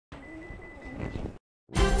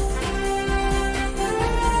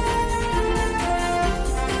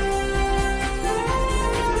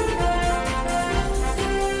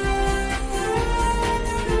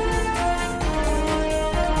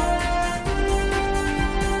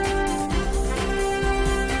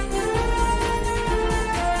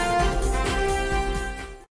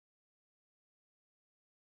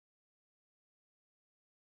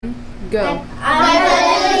Go. I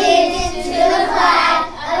pledge allegiance to the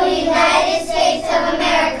flag of the United States of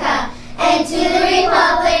America and to the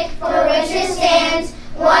republic for which it stands,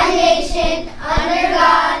 one nation, under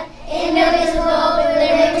God, indivisible, with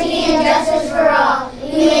liberty and justice for all.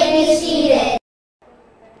 You may be seated.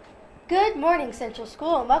 Good morning, Central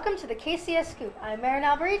School, and welcome to the KCS Scoop. I'm Marin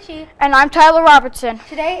Alberici. And I'm Tyler Robertson.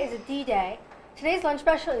 Today is a D-Day. Today's lunch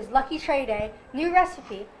special is Lucky Tray Day, new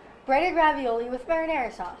recipe, breaded ravioli with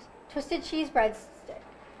marinara sauce, twisted cheese breadstick.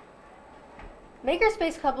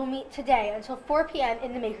 Makerspace Club will meet today until 4 p.m.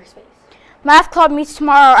 in the Makerspace. Math Club meets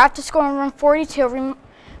tomorrow after school in room 42.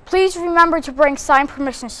 Please remember to bring signed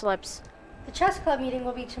permission slips. The Chess Club meeting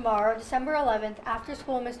will be tomorrow, December 11th, after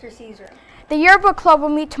school in Mr. C's room. The Yearbook Club will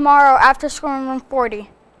meet tomorrow after school in room 40.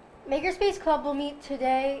 Makerspace Club will meet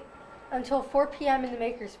today until 4 p.m. in the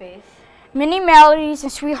Makerspace. Mini Melodies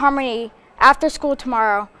and Sweet Harmony after school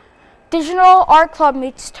tomorrow. Digital Art Club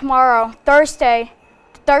meets tomorrow, Thursday,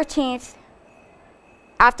 the 13th,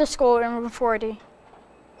 after school in room 40.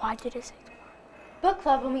 Why did it say tomorrow? Book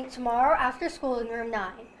Club will meet tomorrow after school in room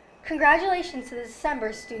 9. Congratulations to the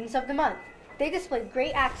December Students of the Month. They displayed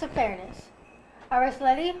great acts of fairness.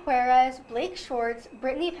 Araceli Juarez, Blake Schwartz,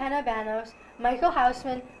 Brittany Pena-Banos, Michael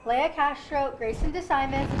Hausman, Leah Castro, Grayson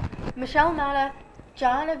DeSimon, Michelle Mata,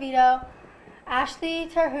 John Avito, Ashley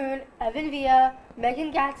Terhune, Evan Villa,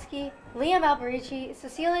 Megan Gatsky, Liam Alberici,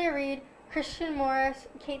 Cecilia Reed, Christian Morris,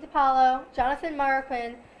 Kate DiPaolo, Jonathan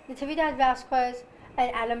Marroquin, Natividad Vasquez,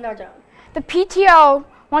 and Adam Nardone. The PTO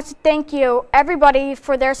wants to thank you, everybody,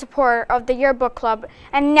 for their support of the Yearbook Club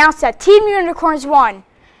and announce that Team Unicorns won.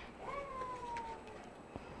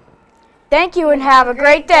 Thank you and have a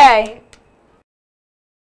great day.